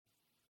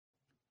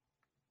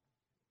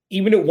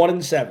Even at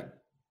 1-7,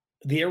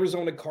 the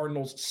Arizona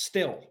Cardinals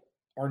still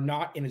are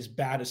not in as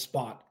bad a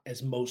spot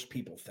as most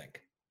people think.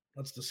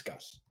 Let's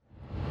discuss.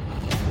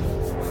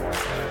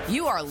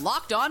 You are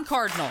Locked On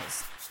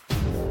Cardinals,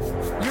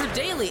 your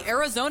daily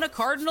Arizona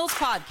Cardinals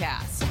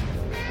podcast.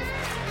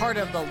 Part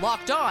of the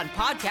Locked On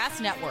Podcast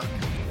Network,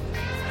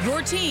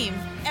 your team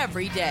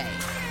every day.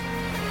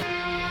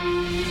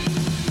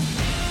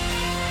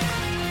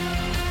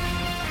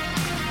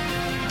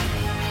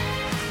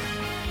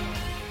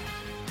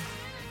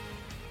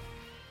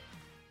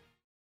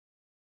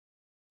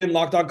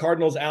 Locked On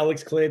Cardinals,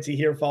 Alex Clancy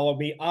here. Follow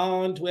me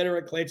on Twitter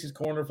at Clancy's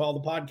Corner. Follow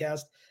the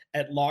podcast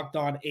at Locked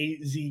On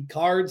AZ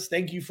Cards.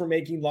 Thank you for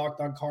making Locked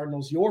On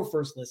Cardinals your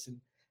first listen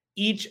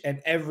each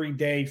and every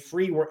day,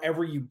 free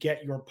wherever you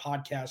get your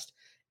podcast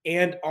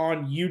and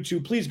on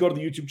YouTube. Please go to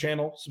the YouTube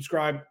channel,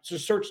 subscribe,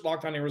 just search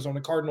Locked On Arizona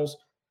Cardinals,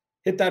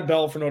 hit that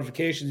bell for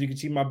notifications. You can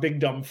see my big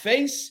dumb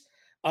face.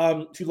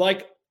 If you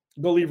like,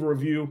 go leave a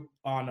review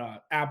on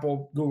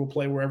Apple, Google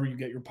Play, wherever you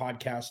get your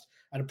podcast.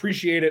 I'd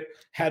appreciate it.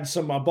 Had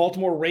some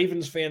Baltimore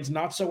Ravens fans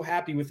not so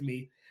happy with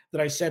me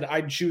that I said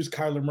I'd choose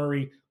Kyler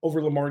Murray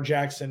over Lamar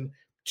Jackson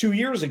 2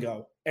 years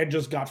ago and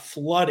just got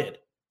flooded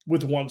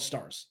with 1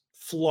 stars.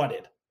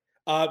 Flooded.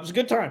 It was a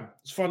good time. It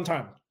was a fun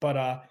time.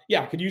 But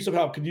yeah, could use some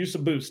help, could use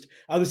some boost.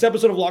 This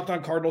episode of Locked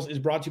On Cardinals is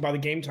brought to you by the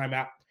Game Time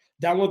app.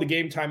 Download the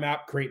Game Time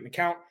app, create an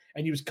account,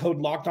 and use code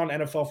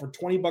LOCKEDONNFL for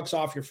 $20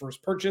 off your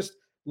first purchase.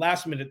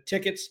 Last-minute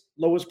tickets,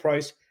 lowest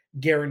price,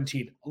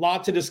 guaranteed. A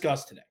lot to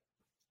discuss today.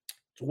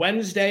 It's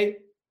Wednesday,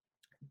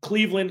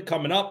 Cleveland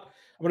coming up.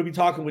 I'm going to be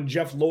talking with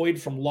Jeff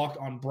Lloyd from Locked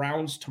On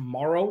Browns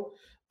tomorrow.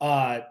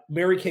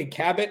 Mary Kay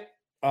Cabot,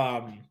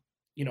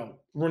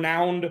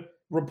 renowned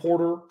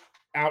reporter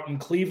out in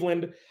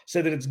Cleveland,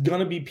 said that it's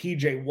going to be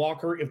PJ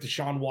Walker if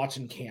Deshaun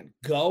Watson can't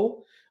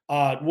go.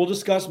 We'll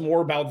discuss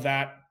more about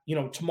that,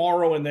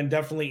 tomorrow and then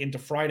definitely into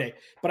Friday.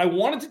 But I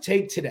wanted to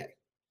take today,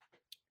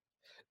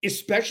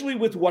 especially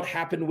with what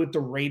happened with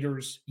the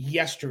Raiders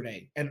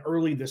yesterday and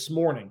early this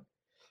morning,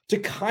 to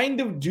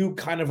do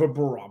a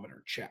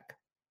barometer check.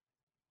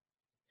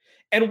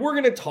 And we're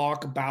going to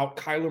talk about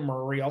Kyler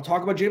Murray. I'll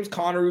talk about James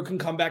Conner, who can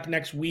come back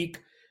next week.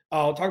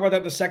 I'll talk about that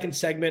in the second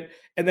segment.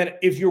 And then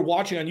if you're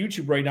watching on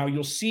YouTube right now,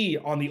 you'll see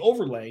on the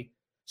overlay,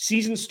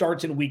 season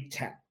starts in week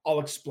 10. I'll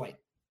explain.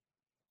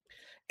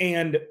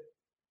 And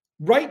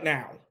right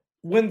now,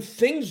 when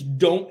things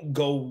don't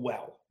go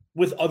well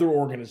with other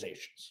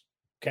organizations,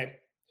 okay,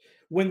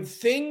 when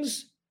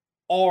things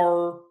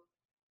are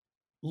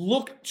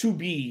looked to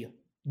be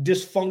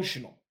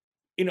dysfunctional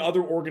in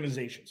other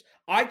organizations,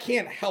 I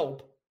can't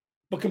help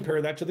but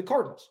compare that to the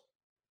Cardinals.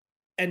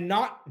 And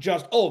not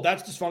just,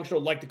 that's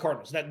dysfunctional like the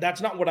Cardinals. That's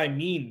not what I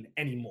mean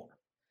anymore.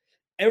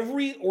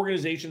 Every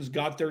organization's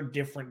got their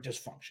different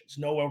dysfunctions.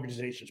 No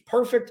organization is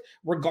perfect,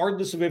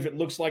 regardless of if it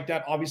looks like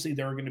that. Obviously,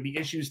 there are going to be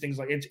issues, things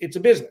like it's a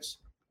business.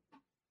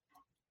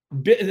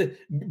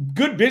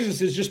 Good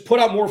businesses just put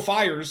out more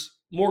fires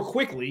more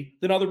quickly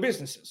than other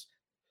businesses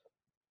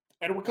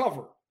and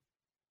recover.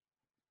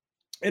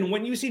 And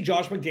when you see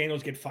Josh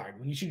McDaniels get fired,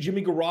 when you see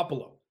Jimmy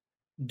Garoppolo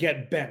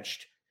get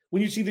benched,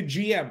 when you see the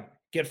GM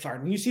get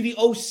fired, when you see the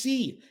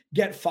OC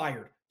get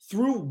fired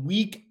through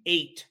week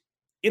 8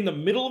 in the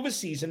middle of a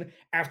season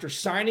after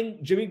signing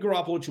Jimmy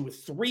Garoppolo to a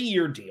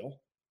 3-year deal,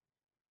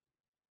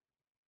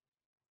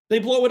 they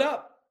blow it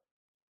up.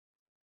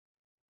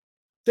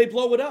 They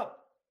blow it up.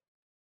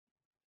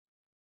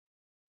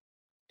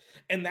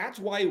 And that's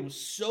why it was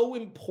so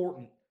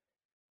important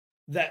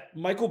that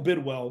Michael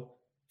Bidwell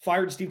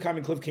fired Steve Keim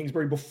and Cliff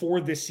Kingsbury before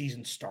this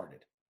season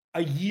started.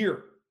 A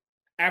year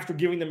after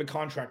giving them a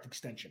contract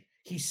extension,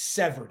 he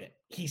severed it.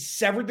 He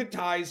severed the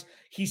ties.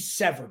 He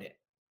severed it.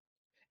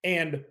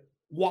 And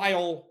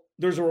while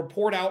there's a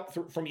report out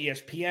from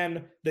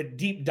ESPN that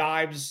deep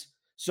dives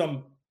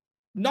some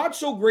not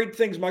so great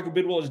things Michael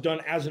Bidwell has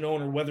done as an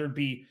owner, whether it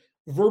be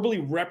verbally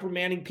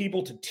reprimanding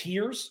people to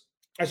tears,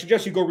 I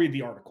suggest you go read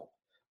the article.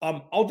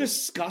 I'll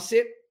discuss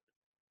it.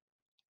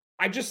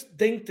 I just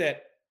think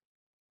that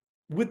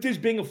with this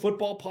being a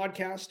football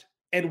podcast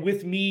and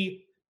with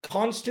me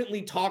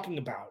constantly talking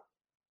about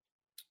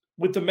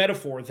with the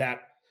metaphor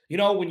that,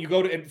 when you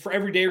go to, and for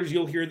everydayers,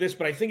 you'll hear this,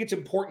 but I think it's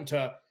important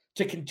to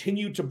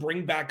continue to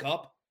bring back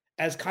up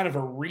as kind of a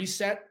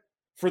reset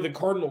for the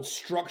Cardinals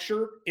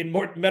structure in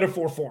more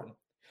metaphor form.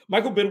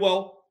 Michael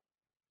Bidwell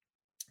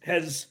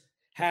has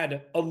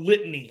had a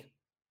litany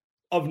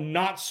of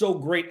not so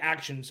great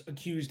actions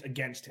accused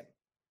against him.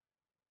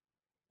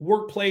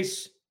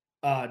 Workplace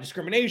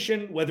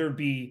discrimination, whether it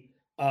be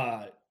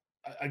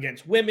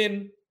against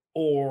women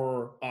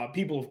or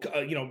people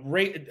of,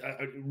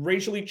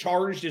 racially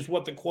charged is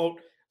what the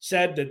quote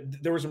said,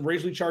 that there were some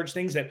racially charged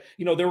things that,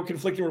 there were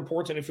conflicting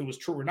reports on if it was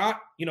true or not,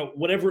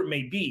 whatever it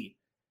may be.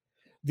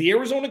 The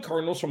Arizona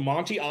Cardinals from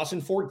Monty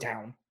Ossenfort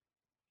down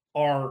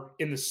are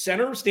in the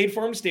center of State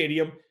Farm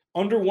Stadium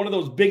under one of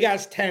those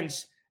big-ass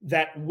tents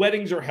that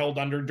weddings are held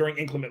under during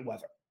inclement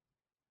weather.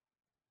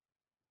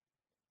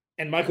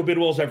 And Michael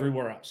Bidwell's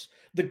everywhere else.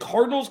 The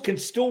Cardinals can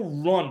still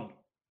run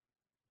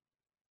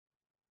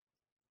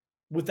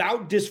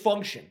without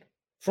dysfunction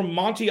from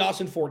Monty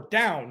Ossenfort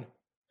down,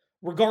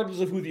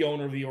 regardless of who the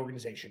owner of the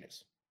organization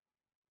is.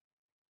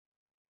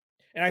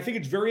 And I think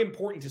it's very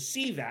important to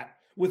see that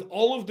with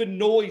all of the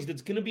noise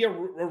that's going to be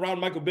around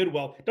Michael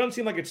Bidwell. It doesn't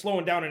seem like it's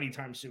slowing down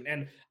anytime soon.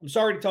 And I'm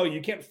sorry to tell you,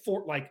 you can't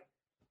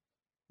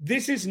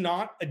this is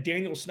not a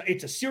Daniel Snyder.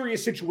 It's a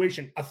serious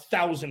situation,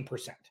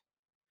 1,000%.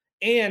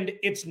 And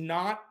it's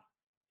not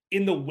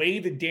in the way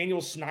that Daniel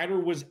Snyder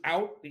was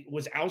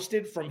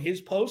ousted from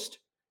his post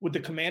with the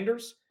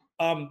Commanders.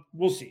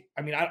 We'll see.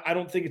 I mean, I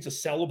don't think it's a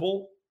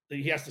sellable that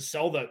he has to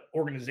sell the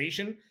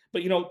organization,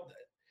 but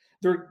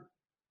there's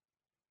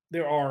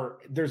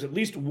at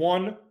least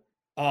one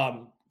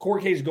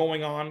court case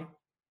going on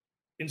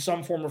in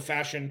some form or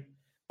fashion.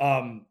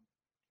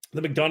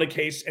 The McDonough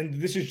case, and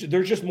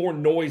there's just more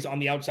noise on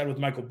the outside with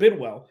Michael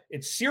Bidwell.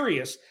 It's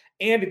serious,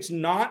 and it's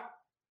not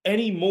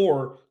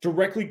anymore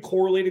directly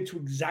correlated to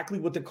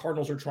exactly what the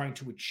Cardinals are trying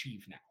to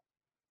achieve now.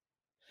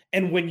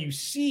 And when you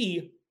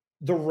see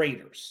the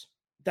Raiders,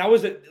 that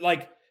was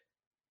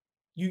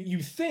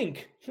you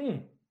think,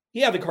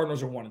 yeah, the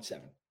Cardinals are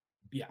 1-7.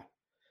 Yeah.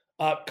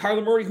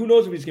 Kyler Murray, who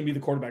knows if he's going to be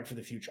the quarterback for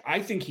the future?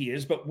 I think he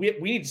is, but we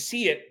need to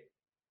see it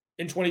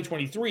in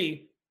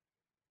 2023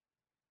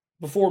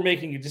 before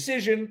making a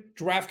decision,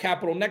 draft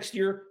capital next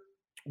year.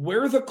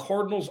 Where the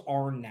Cardinals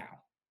are now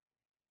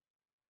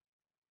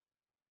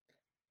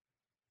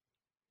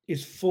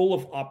is full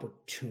of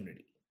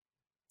opportunity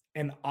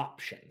and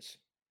options.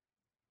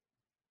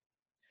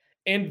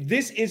 And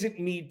this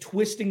isn't me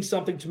twisting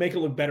something to make it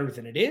look better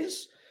than it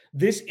is.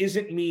 This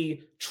isn't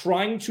me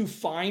trying to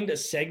find a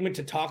segment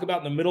to talk about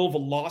in the middle of a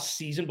lost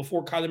season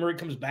before Kyler Murray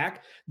comes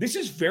back. This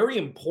is very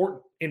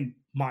important in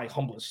my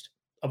humblest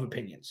of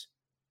opinions,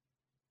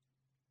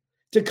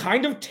 to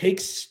kind of take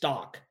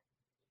stock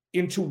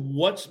into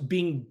what's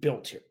being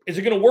built here. Is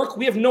it going to work?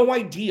 We have no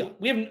idea.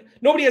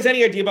 Nobody has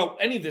any idea about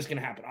any of this going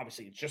to happen.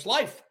 Obviously, it's just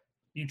life.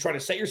 You try to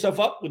set yourself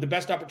up with the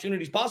best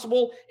opportunities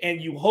possible,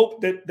 and you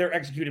hope that they're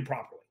executed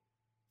properly.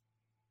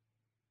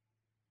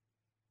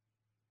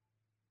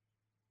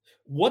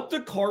 What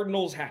the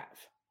Cardinals have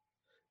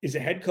is a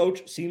head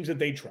coach seems that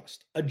they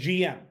trust, a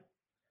GM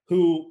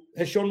who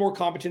has shown more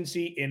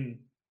competency in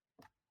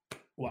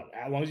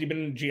how long has he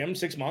been GM?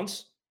 6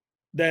 months?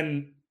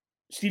 Than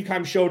Steve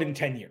Keim showed in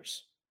 10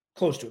 years.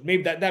 Close to it.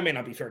 Maybe that may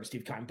not be fair to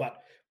Steve Keim,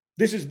 but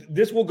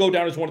this will go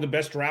down as one of the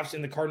best drafts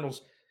in the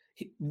Cardinals'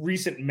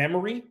 recent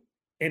memory,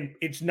 and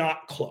it's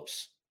not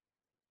close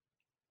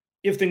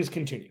if things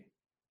continue.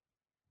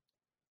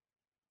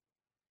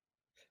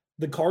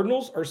 The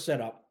Cardinals are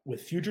set up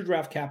with future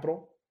draft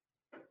capital,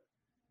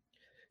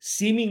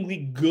 seemingly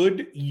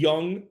good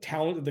young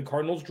talent that the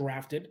Cardinals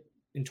drafted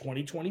in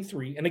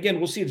 2023. And again,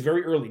 we'll see, it's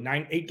very early,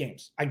 8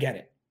 games. I get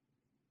it.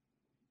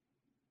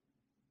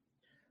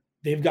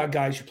 They've got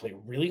guys who play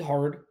really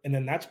hard, and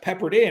then that's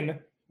peppered in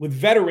with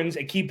veterans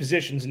at key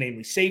positions,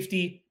 namely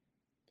safety,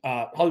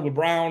 Hollywood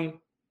Brown,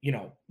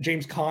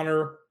 James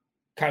Conner,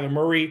 Kyler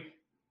Murray.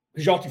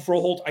 Hjalti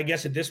Froholt, I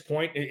guess at this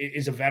point,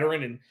 is a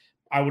veteran, and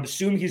I would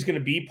assume he's going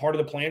to be part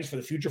of the plans for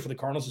the future for the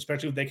Cardinals,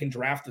 especially if they can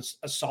draft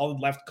a solid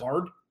left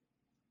guard.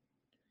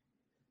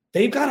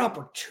 They've got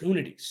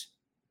opportunities.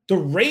 The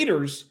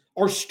Raiders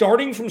are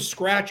starting from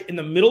scratch in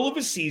the middle of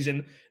a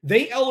season.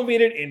 They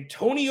elevated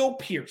Antonio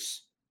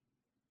Pierce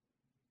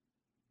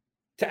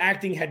to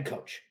acting head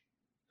coach,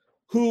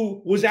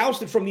 who was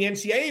ousted from the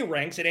NCAA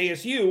ranks at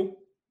ASU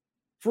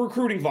for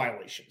recruiting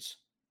violations.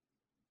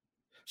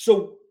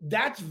 So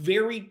that's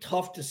very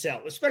tough to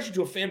sell, especially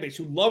to a fan base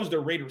who loves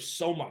their Raiders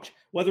so much,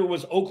 whether it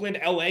was Oakland,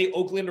 LA,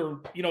 Oakland,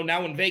 or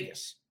now in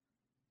Vegas.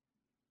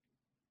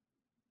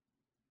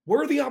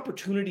 Where are the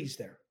opportunities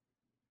there?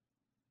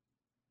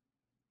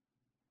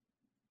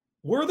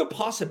 Where are the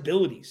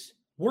possibilities?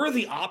 Where are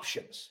the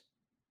options?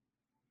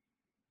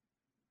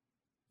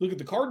 Look at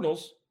the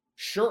Cardinals.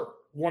 Sure,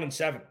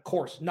 1-7, of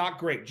course, not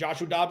great.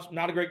 Joshua Dobbs,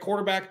 not a great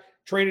quarterback,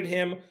 traded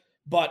him.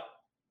 But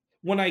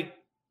when I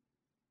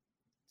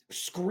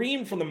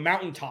scream from the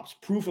mountaintops,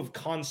 proof of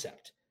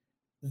concept,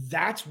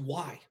 that's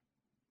why.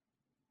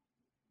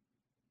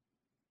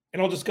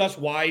 And I'll discuss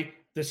why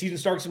the season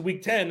starts in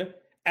week 10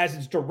 as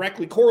it's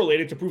directly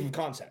correlated to proof of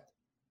concept.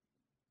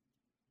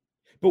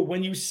 But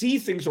when you see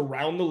things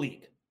around the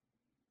league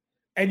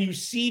and you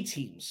see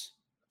teams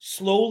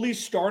slowly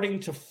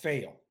starting to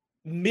fail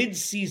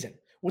mid-season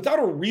without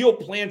a real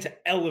plan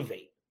to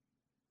elevate,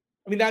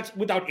 I mean, that's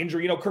without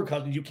injury. Kirk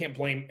Cousins, you can't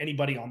blame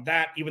anybody on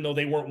that, even though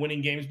they weren't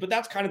winning games. But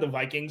that's kind of the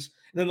Vikings.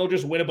 And then they'll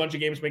just win a bunch of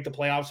games, make the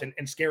playoffs,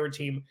 and scare a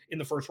team in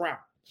the first round.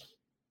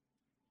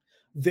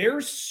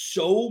 There's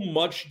so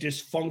much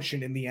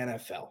dysfunction in the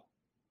NFL.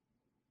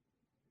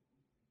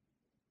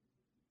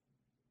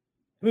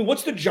 I mean,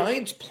 what's the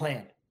Giants'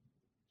 plan?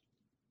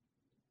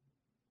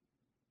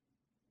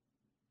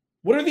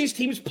 What are these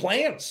teams'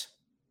 plans?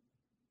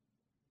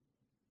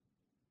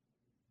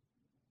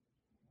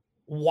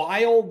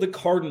 While the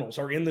Cardinals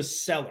are in the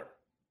cellar,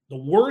 the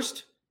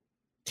worst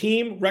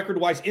team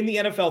record-wise in the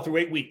NFL through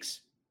 8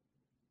 weeks,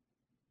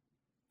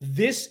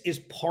 this is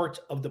part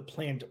of the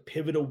plan to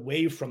pivot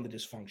away from the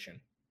dysfunction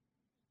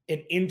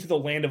and into the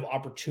land of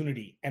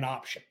opportunity and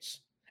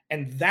options.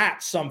 And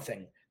that's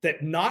something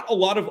that not a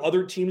lot of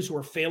other teams who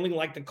are failing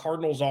like the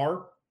Cardinals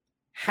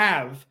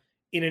have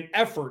in an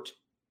effort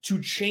to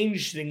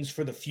change things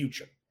for the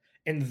future.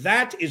 And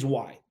that is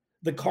why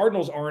the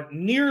Cardinals aren't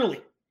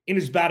nearly in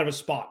as bad of a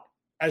spot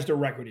as their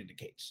record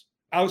indicates.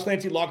 Alex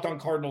Clancy, Locked On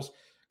Cardinals.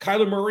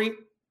 Kyler Murray,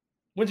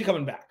 when's he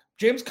coming back?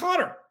 James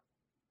Conner,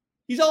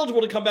 he's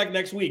eligible to come back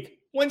next week.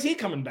 When's he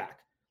coming back?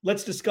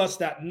 Let's discuss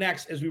that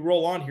next as we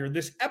roll on here.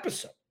 This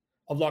episode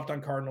of Locked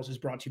On Cardinals is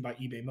brought to you by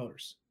eBay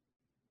Motors.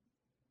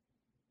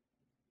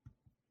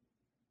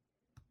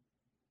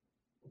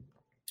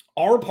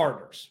 Our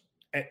partners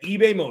at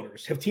eBay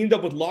Motors have teamed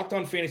up with Locked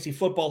On Fantasy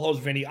Football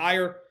host Vinny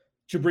Iyer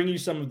to bring you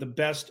some of the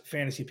best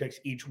fantasy picks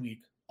each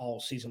week, all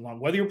season long.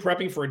 Whether you're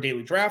prepping for a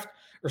daily draft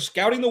or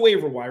scouting the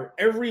waiver wire,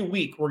 every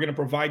week we're going to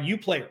provide you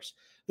players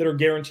that are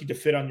guaranteed to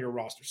fit on your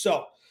roster.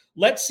 So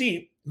let's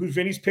see who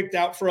Vinny's picked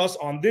out for us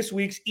on this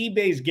week's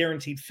eBay's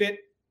Guaranteed Fit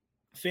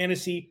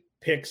Fantasy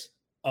Picks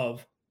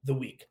of the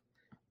Week.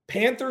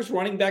 Panthers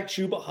running back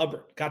Chuba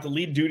Hubbard got the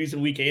lead duties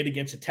in Week 8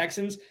 against the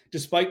Texans,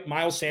 despite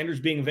Miles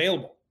Sanders being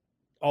available.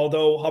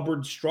 Although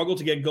Hubbard struggled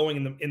to get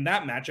going in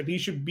that matchup, he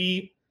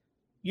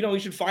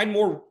should find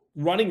more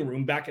running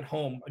room back at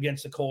home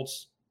against the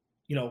Colts,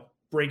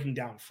 breaking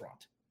down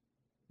front.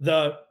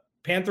 The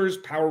Panthers'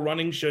 power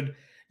running should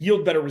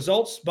yield better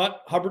results,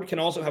 but Hubbard can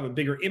also have a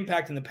bigger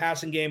impact in the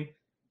passing game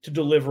to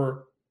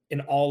deliver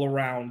an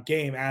all-around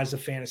game as a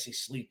fantasy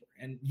sleeper.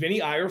 And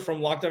Vinny Iyer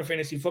from Locked On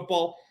Fantasy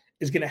Football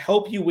is going to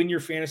help you win your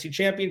fantasy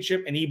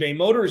championship, and eBay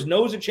Motors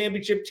knows a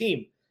championship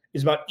team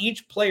is about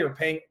each player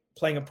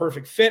playing a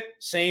perfect fit.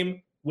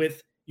 Same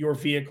with your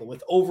vehicle.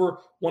 With over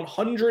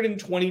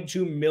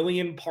 122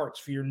 million parts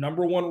for your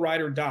number one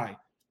ride or die,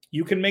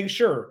 you can make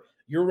sure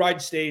your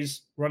ride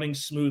stays running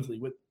smoothly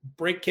with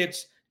brake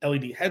kits,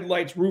 LED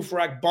headlights, roof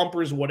rack,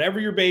 bumpers, whatever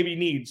your baby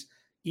needs.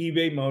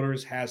 eBay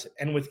Motors has it.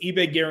 And with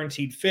eBay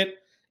Guaranteed Fit,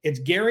 it's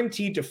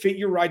guaranteed to fit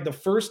your ride the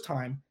first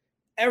time,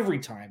 every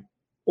time,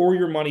 or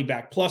your money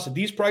back. Plus, at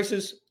these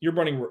prices, you're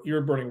burning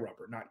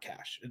rubber, not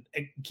cash.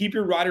 And keep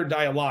your ride or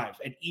die alive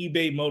at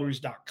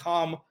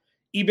ebaymotors.com.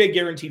 eBay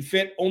Guaranteed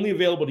Fit, only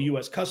available to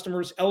U.S.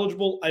 customers.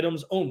 Eligible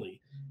items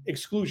only.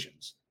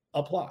 Exclusions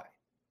apply.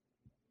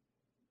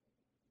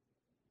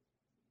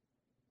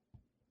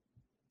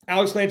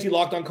 Alex Clancy,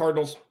 Locked On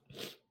Cardinals.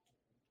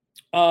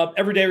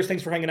 Everydayers,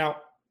 thanks for hanging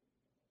out.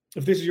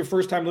 If this is your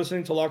first time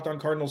listening to Locked On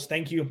Cardinals,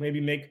 thank you. Maybe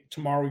make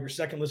tomorrow your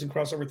second listen.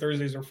 Crossover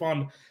Thursdays are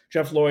fun.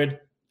 Jeff Lloyd,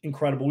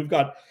 incredible. We've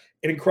got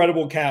an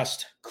incredible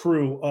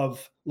crew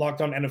of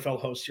Locked On NFL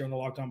hosts here on the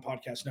Locked On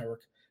Podcast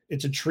Network.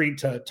 It's a treat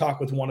to talk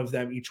with one of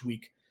them each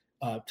week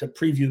to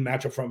preview the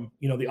matchup from,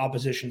 the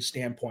opposition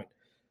standpoint.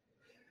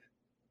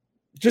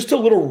 Just a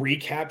little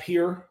recap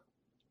here.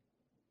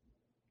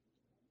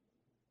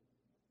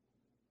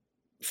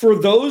 For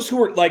those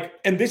who are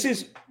and this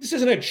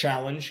isn't a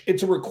challenge,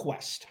 it's a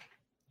request.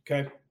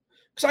 Okay.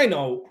 Because I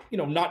know,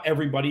 not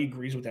everybody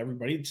agrees with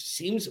everybody. It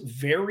seems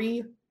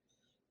very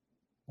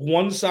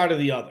one side or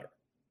the other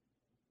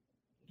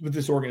with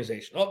this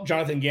organization. Oh,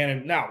 Jonathan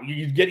Gannon. Now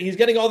he's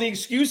getting all the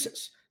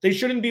excuses. They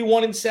shouldn't be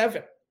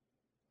 1-7.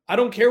 I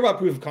don't care about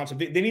proof of concept.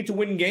 They need to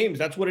win games.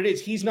 That's what it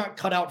is. He's not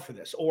cut out for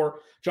this. Or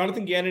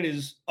Jonathan Gannon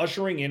is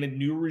ushering in a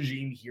new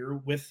regime here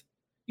with,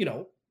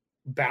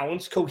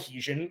 balance,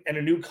 cohesion, and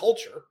a new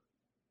culture,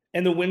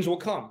 and the wins will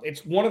come.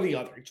 It's one or the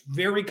other. It's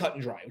very cut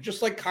and dry.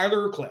 Just like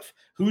Kyler or Cliff.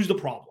 Who's the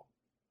problem?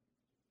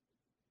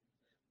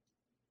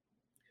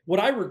 What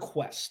I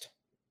request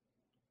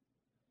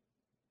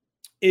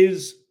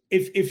is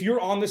if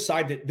you're on the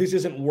side that this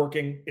isn't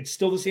working, it's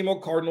still the same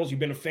old Cardinals. You've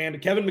been a fan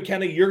of Kevin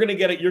McKenna. You're going to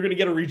get it. You're going to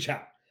get a reach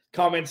out.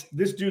 Comments.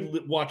 This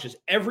dude watches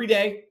every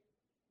day.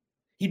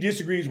 He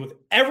disagrees with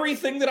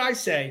everything that I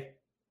say,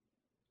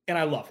 and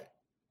I love it.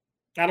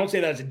 I don't say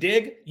that as a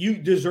dig. You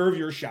deserve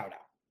your shout out.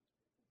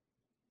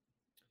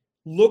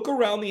 Look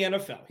around the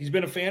NFL. He's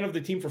been a fan of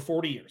the team for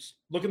 40 years.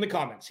 Look in the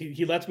comments.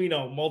 He lets me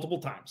know multiple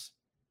times.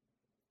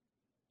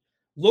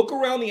 Look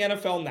around the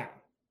NFL now.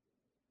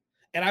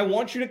 And I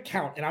want you to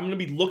count, and I'm going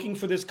to be looking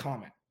for this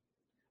comment.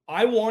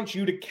 I want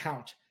you to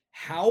count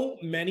how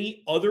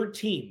many other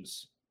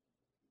teams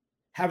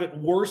have it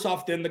worse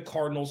off than the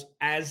Cardinals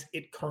as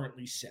it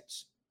currently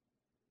sits.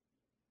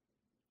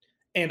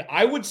 And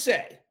I would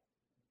say,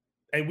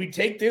 and we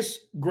take this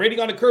grading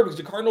on a curve because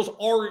the Cardinals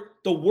are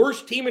the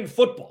worst team in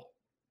football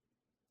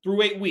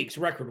through 8 weeks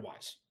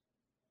record-wise.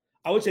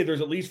 I would say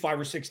there's at least 5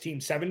 or 6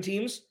 teams, 7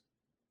 teams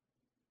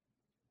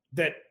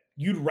that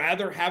you'd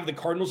rather have the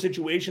Cardinal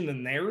situation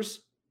than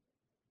theirs.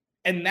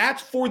 And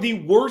that's for the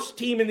worst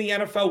team in the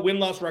NFL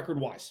win-loss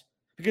record-wise.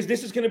 Because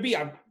this is going to be,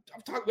 I've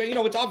talked,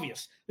 it's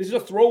obvious. This is a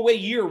throwaway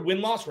year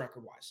win-loss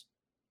record-wise.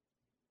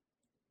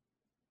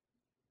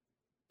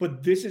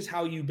 But this is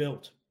how you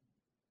build.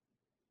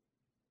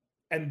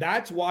 And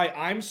that's why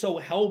I'm so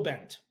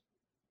hell-bent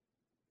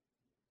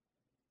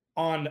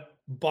on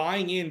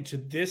buying into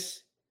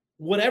this,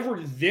 whatever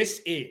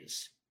this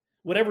is,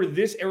 whatever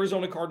this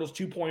Arizona Cardinals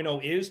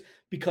 2.0 is,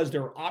 because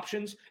there are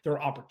options, there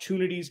are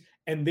opportunities,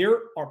 And there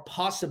are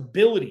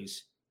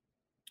possibilities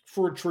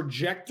for a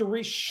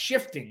trajectory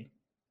shifting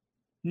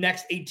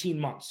next 18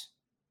 months.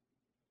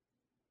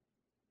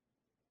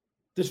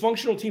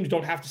 Dysfunctional teams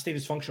don't have to stay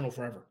dysfunctional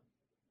forever.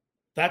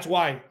 That's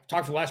why I've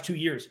talked for the last 2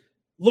 years.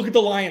 Look at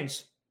the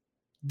Lions.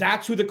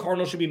 That's who the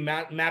Cardinals should be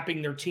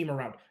mapping their team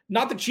around.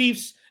 Not the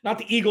Chiefs, not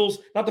the Eagles,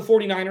 not the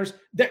 49ers.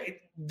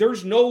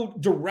 There's no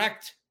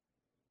direct.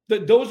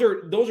 Those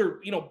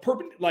are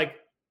like,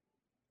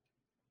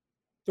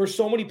 there's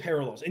so many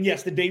parallels. And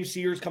yes, the Dave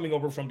Sears coming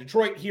over from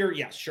Detroit here.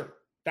 Yes, sure.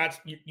 That's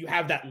you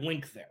have that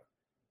link there.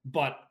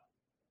 But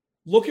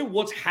look at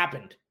what's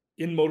happened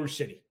in Motor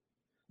City.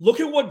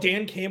 Look at what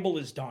Dan Campbell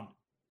has done.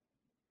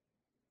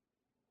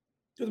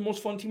 They're the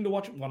most fun team to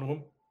watch.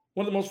 One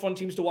of the most fun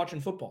teams to watch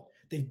in football.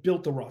 They've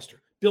built the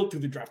roster, built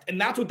through the draft. And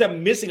that's what they're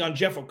missing on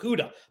Jeff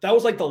Okudah. That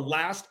was like the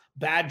last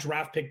bad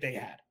draft pick they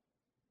had.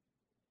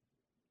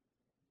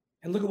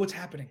 And look at what's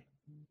happening.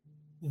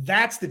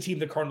 That's the team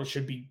the Cardinals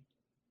should be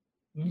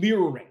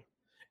mirroring.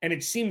 And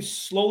it seems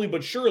slowly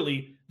but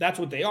surely that's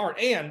what they are.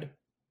 And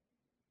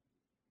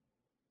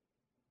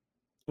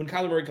when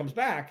Kyler Murray comes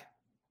back,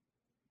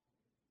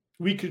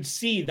 we could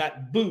see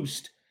that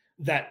boost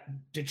that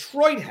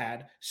Detroit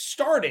had,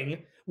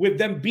 starting with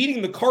them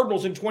beating the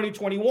Cardinals in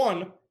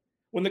 2021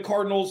 when the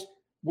Cardinals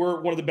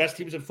were one of the best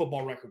teams in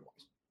football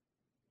record-wise.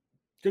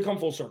 Could come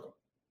full circle.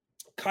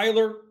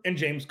 Kyler and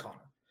James Conner.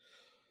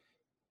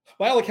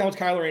 By all accounts,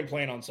 Kyler ain't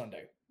playing on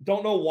Sunday.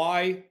 Don't know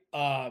why.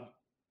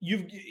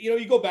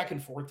 You go back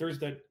and forth. There's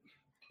the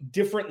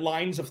different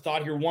lines of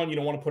thought here. One, you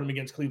don't want to put him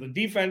against Cleveland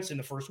defense in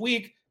the first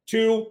week.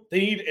 Two,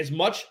 they need as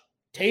much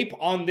tape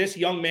on this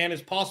young man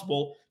as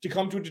possible to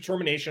come to a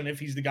determination if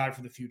he's the guy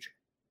for the future.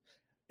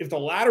 If the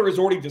latter is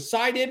already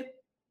decided,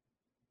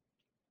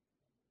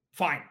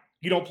 fine.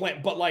 You don't play.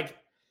 But like,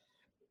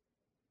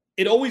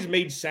 it always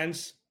made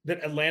sense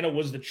that Atlanta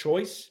was the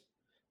choice.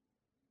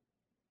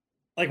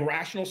 Like,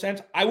 rational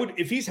sense.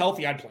 If he's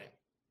healthy, I'd play him.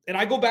 And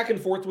I go back and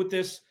forth with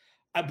this,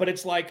 but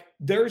it's like,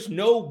 there's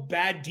no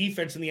bad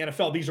defense in the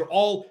NFL. These are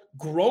all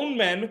grown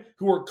men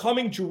who are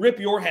coming to rip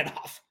your head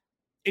off.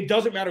 It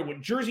doesn't matter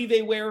what jersey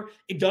they wear.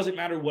 It doesn't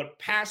matter what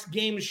past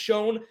games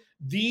shown.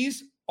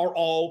 These are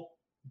all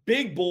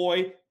big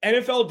boy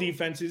NFL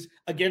defenses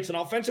against an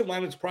offensive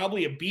line that's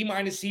probably a B-,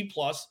 C+,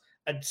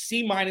 a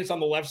C- on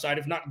the left side,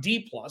 if not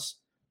D+.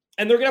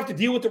 And they're going to have to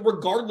deal with it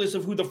regardless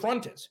of who the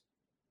front is.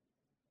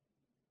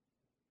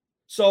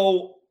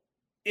 So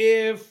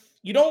if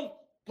you don't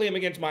play him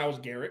against Myles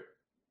Garrett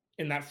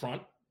in that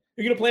front,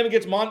 you're going to play him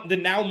against the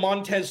now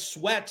Montez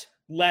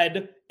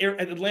Sweat-led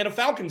Atlanta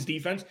Falcons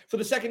defense for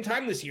the second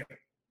time this year.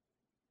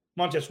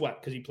 Montez Sweat,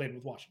 because he played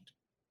with Washington.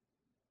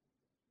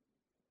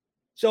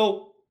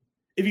 So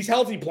if he's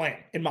healthy,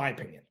 playing, in my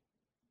opinion.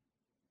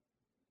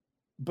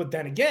 But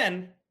then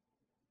again,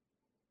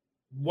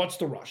 what's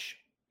the rush?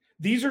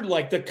 These are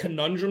like the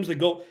conundrums that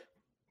go.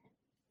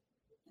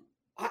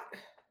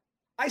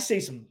 I say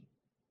some,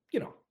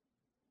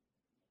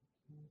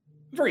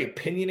 very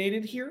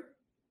opinionated here,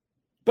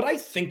 but I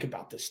think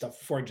about this stuff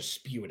before I just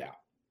spew it out.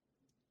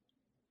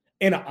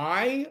 And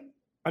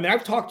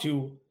I've talked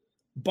to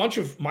a bunch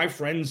of my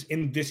friends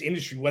in this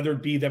industry, whether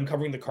it be them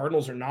covering the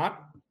Cardinals or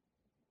not.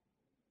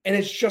 And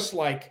it's just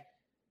like,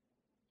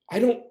 I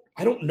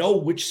don't know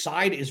which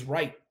side is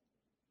right.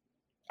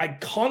 I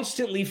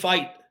constantly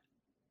fight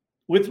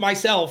with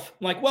myself.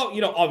 I'm like, well,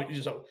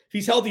 so if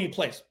he's healthy, he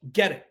plays.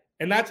 Get it.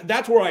 And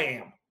that's where I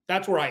am.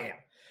 That's where I am.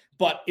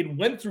 But it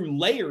went through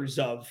layers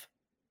of,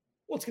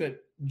 well, it's going to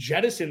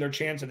jettison their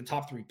chance at a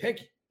top 3 pick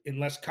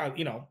unless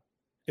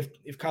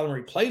if Kyler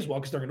Murray plays well,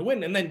 because they're going to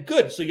win. And then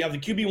good. So you have the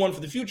QB1 for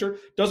the future.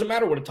 Doesn't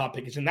matter what a top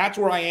pick is. And that's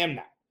where I am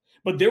now.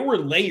 But there were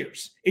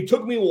layers. It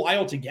took me a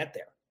while to get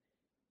there.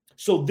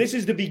 So this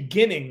is the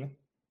beginning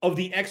of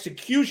the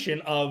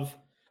execution of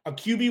a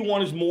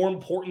QB1 is more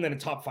important than a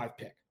top 5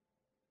 pick.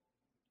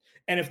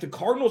 And if the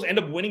Cardinals end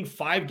up winning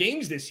 5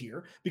 games this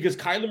year because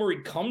Kyler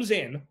Murray comes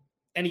in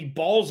and he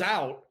balls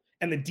out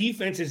and the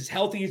defense is as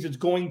healthy as it's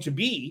going to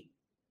be,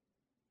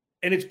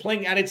 and it's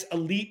playing at its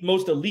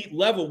most elite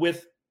level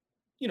with,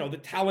 the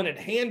talent at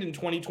hand in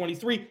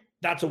 2023,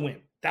 that's a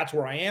win. That's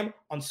where I am.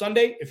 On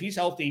Sunday, if he's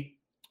healthy,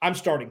 I'm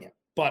starting him.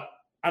 But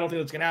I don't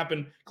think that's going to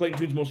happen. Clayton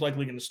Tune's most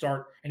likely going to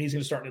start, and he's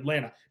going to start in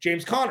Atlanta.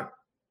 James Conner,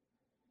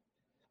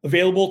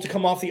 available to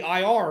come off the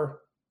IR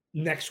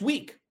next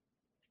week.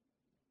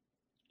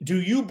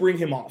 Do you bring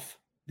him off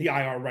the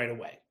IR right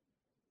away?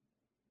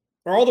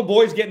 Are all the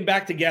boys getting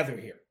back together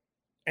here?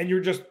 And you're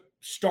just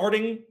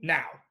starting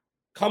now.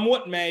 Come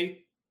what may,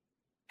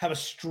 have a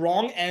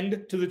strong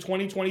end to the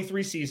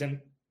 2023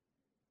 season,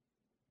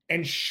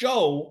 and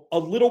show a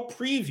little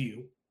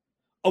preview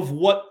of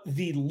what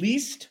the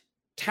least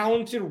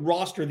talented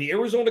roster the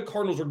Arizona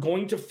Cardinals are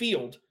going to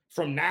field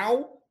from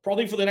now,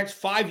 probably for the next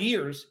 5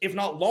 years, if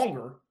not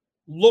longer,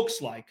 looks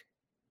like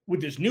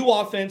with this new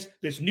offense,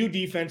 this new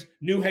defense,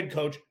 new head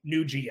coach,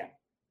 new GM.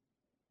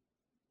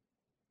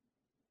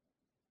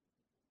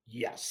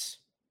 Yes.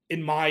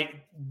 I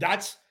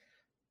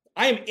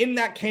am in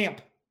that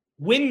camp.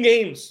 Win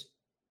games.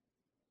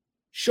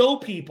 Show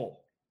people.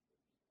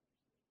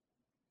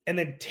 and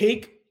then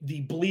take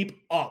the bleep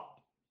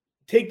up.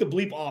 Take the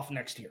bleep off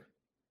next year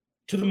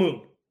to the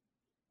moon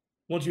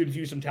once you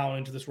infuse some talent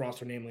into this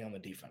roster, namely on the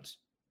defense.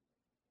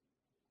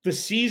 The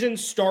season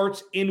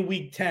starts in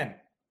week 10.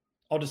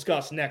 I'll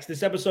discuss next.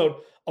 This episode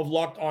of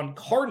Locked On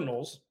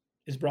Cardinals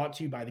is brought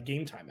to you by the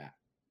Game Time app.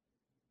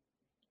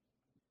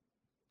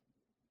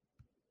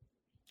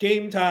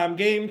 Game time,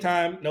 game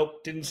time.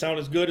 Nope, didn't sound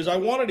as good as I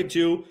wanted it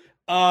to.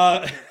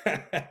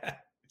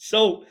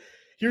 So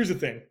here's the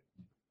thing.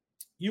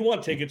 You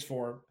want tickets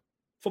for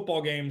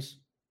football games,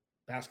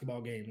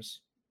 basketball games,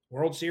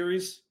 World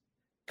Series,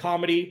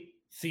 comedy,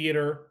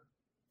 theater,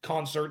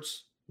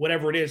 concerts,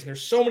 whatever it is. And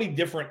there's so many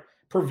different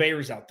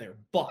purveyors out there.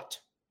 But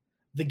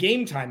the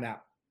Game Time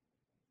app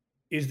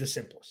is the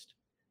simplest.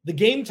 The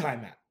Game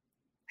Time app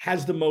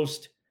has the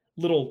most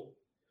little,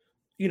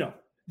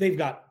 they've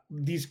got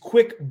these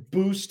quick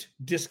boost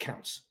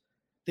discounts.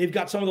 They've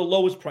got some of the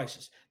lowest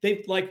prices.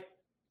 The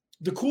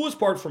coolest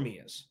part for me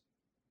is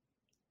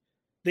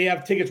they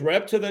have tickets right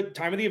up to the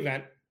time of the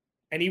event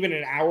and even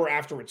an hour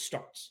after it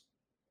starts.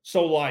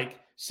 So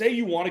say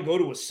you want to go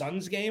to a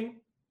Suns game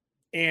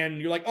and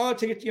you're like, oh,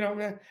 tickets,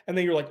 and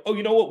then you're like, oh,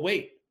 you know what?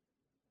 Wait,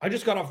 I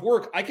just got off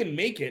work. I can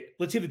make it.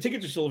 Let's see if the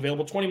tickets are still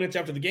available 20 minutes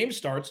after the game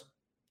starts.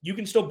 You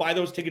can still buy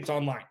those tickets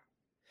online.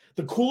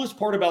 The coolest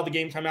part about the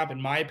Game Time app,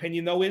 in my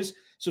opinion, though, is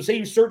so say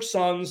you search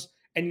Suns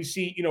and you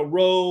see,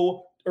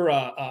 row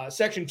or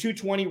section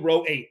 220,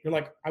 row 8. You're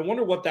like, I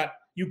wonder what that.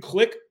 You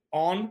click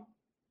on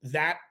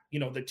that,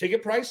 the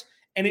ticket price,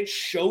 and it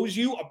shows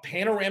you a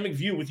panoramic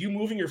view with you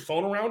moving your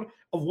phone around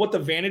of what the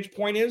vantage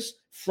point is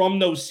from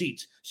those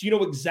seats. So you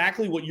know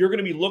exactly what you're going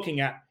to be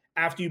looking at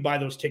after you buy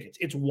those tickets.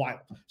 It's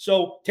wild.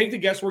 So take the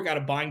guesswork out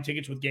of buying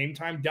tickets with Game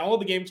Time. Download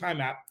the Game Time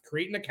app,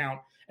 create an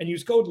account, and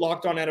use code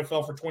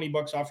LOCKEDONNFL for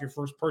 $20 off your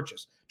first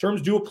purchase.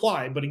 Terms do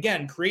apply, but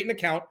again, create an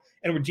account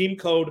and redeem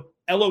code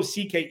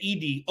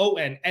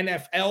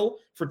LOCKEDONNFL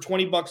for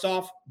 $20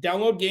 off.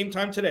 Download Game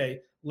Time today.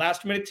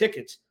 Last minute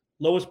tickets,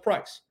 lowest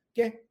price.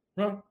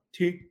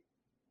 Guarantee.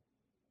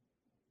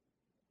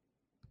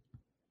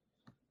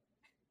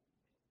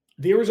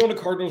 The Arizona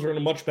Cardinals are in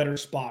a much better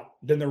spot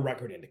than their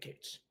record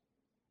indicates.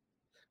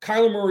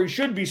 Kyler Murray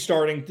should be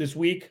starting this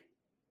week,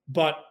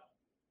 but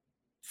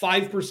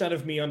 5%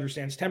 of me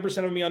understands,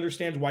 10% of me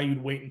understands why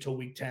you'd wait until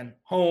week 10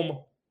 home.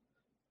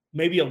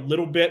 Maybe a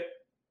little bit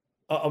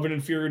of an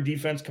inferior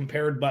defense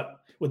compared,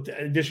 but with the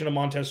addition of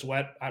Montez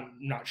Sweat, I'm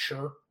not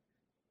sure.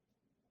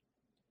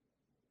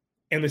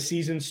 And the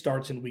season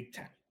starts in week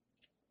 10.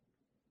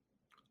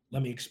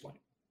 Let me explain.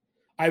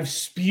 I've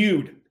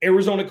spewed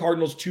Arizona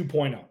Cardinals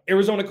 2.0,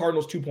 Arizona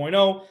Cardinals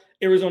 2.0,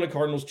 Arizona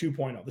Cardinals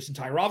 2.0 this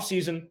entire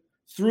offseason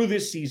through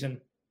this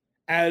season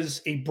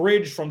as a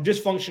bridge from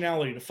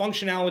dysfunctionality to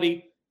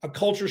functionality, a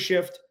culture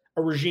shift,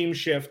 a regime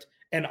shift,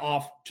 and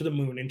off to the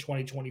moon in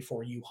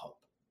 2024, you hope.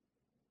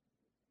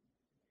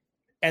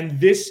 And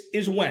this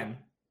is when,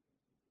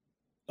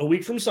 a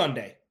week from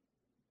Sunday,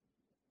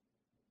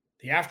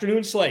 the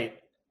afternoon slate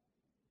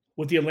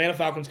with the Atlanta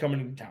Falcons coming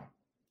into town.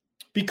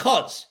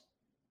 Because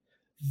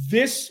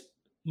this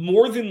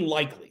more than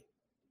likely,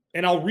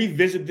 and I'll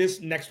revisit this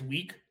next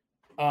week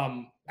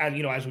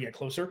as we get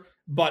closer,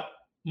 but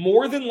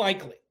more than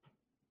likely,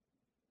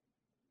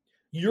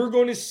 you're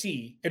going to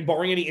see, and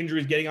barring any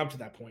injuries getting up to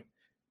that point,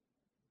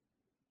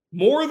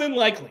 more than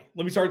likely,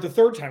 let me start at the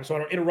third time so I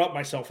don't interrupt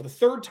myself for the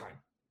third time,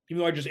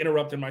 even though I just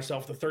interrupted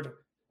myself the third time.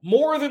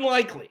 More than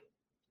likely,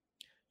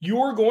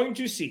 you're going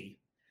to see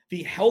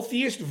the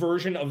healthiest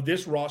version of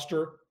this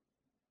roster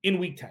in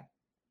week 10.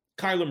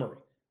 Kyler Murray,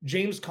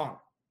 James Conner,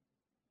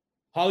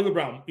 Hollywood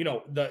Brown,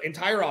 the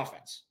entire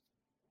offense.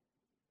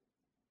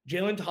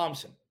 Jalen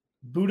Thompson,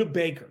 Budda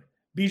Baker,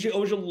 BJ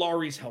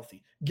Ojolari's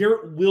healthy.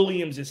 Garrett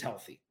Williams is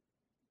healthy.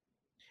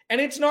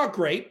 And it's not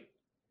great.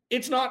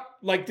 It's not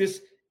like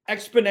this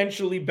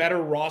exponentially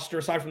better roster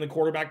aside from the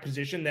quarterback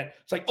position that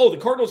it's like, oh, the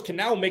Cardinals can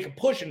now make a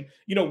push and,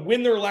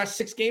 win their last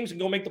 6 games and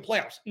go make the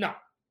playoffs. No.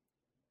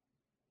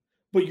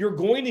 But you're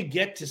going to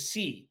get to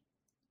see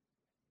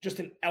just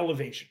an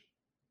elevation.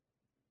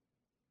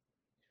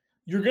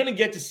 You're going to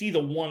get to see the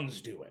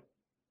ones do it.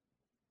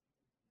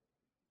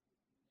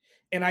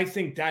 And I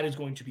think that is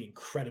going to be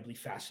incredibly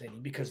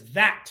fascinating because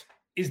that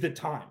is the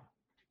time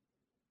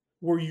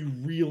where you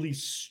really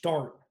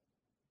start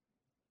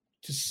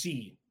to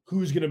see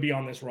who's going to be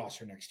on this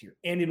roster next year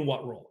and in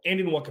what role and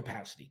in what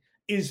capacity.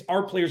 Is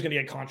our players going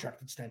to get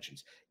contract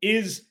extensions?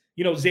 Is,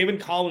 Zaven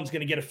Collins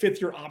going to get a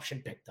 5th-year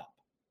option picked up?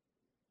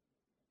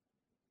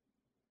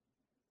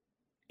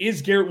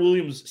 Is Garrett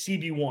Williams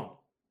CB1?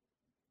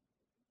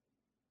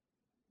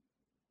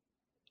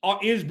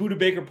 Is Budda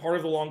Baker part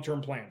of the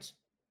long-term plans?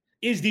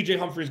 Is DJ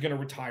Humphries going to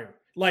retire?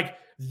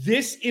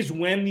 This is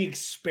when the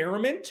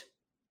experiment,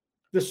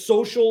 the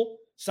social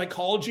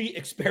psychology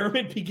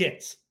experiment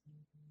begins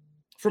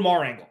from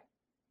our angle.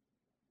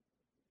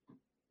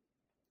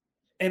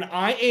 And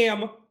I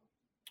am,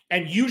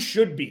 and you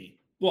should be,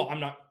 well, I'm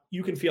not,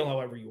 you can feel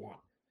however you want.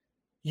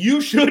 You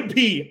should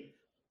be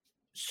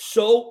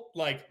so,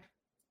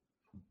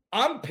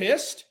 I'm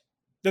pissed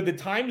that the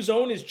time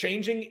zone is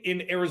changing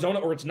in Arizona,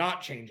 or it's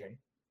not changing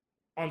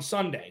on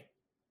Sunday.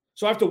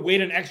 So I have to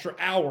wait an extra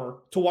hour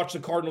to watch the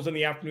Cardinals in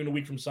the afternoon a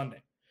week from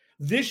Sunday.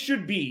 This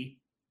should be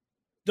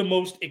the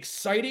most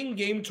exciting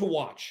game to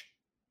watch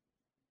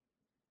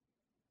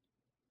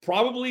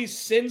probably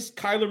since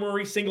Kyler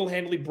Murray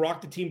single-handedly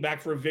brought the team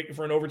back for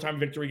an overtime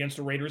victory against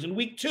the Raiders in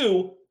week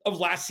 2 of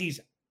last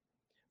season.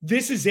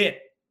 This is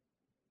it.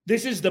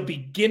 This is the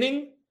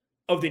beginning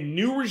of the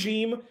new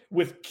regime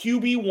with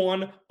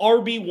QB1,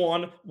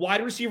 RB1,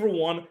 wide receiver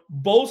 1,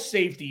 both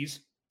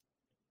safeties,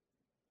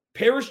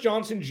 Paris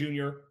Johnson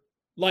Jr.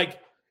 Like,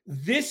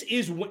 this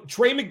is when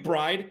Trey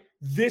McBride,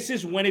 this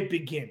is when it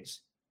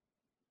begins.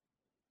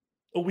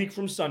 A week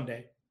from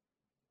Sunday,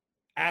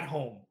 at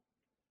home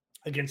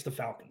against the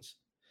Falcons.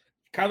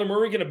 Kyler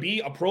Murray going to be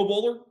a Pro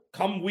Bowler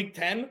come week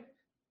 10?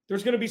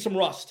 There's going to be some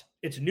rust.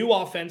 It's a new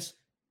offense.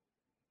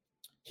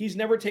 He's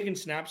never taken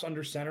snaps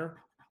under center.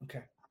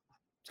 Okay.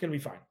 It's going to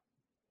be fine.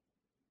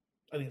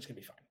 I think it's going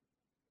to be fine.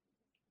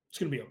 It's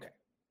going to be okay.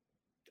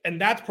 And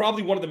that's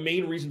probably one of the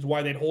main reasons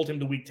why they'd hold him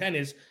to week 10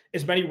 is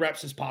as many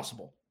reps as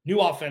possible. New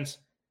offense,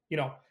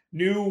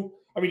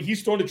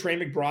 he's thrown to Trey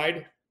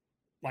McBride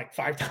like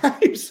 5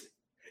 times.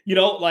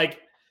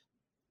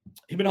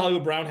 Him and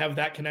Hollywood Brown have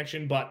that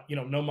connection, but,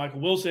 no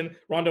Michael Wilson.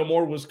 Rondale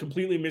Moore was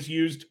completely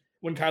misused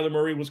when Kyler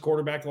Murray was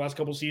quarterback the last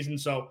couple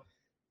seasons. So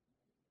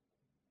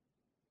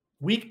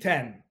week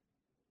 10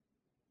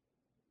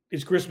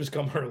 is Christmas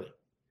come early.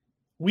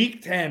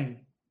 Week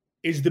 10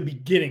 is the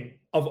beginning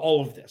of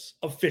all of this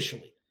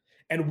officially.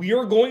 And we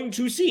are going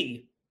to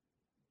see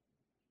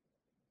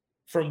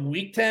from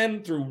week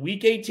 10 through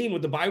week 18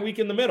 with the bye week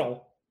in the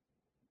middle,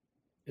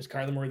 is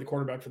Kyler Murray the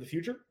quarterback for the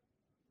future?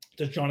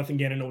 Does Jonathan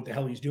Gannon know what the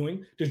hell he's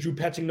doing? Does Drew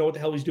Petzing know what the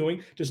hell he's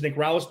doing? Does Nick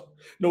Rallis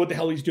know what the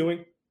hell he's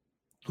doing?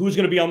 Who's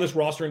going to be on this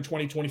roster in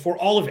 2024?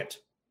 All of it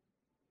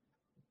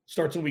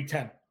starts in week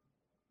 10.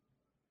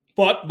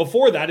 But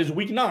before that is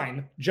week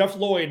 9. Jeff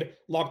Lloyd,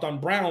 Locked on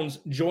Browns,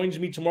 joins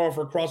me tomorrow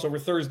for a crossover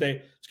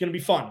Thursday. It's going to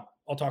be fun.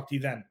 I'll talk to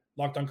you then.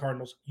 Locked on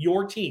Cardinals,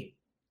 your team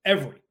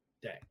every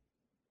day.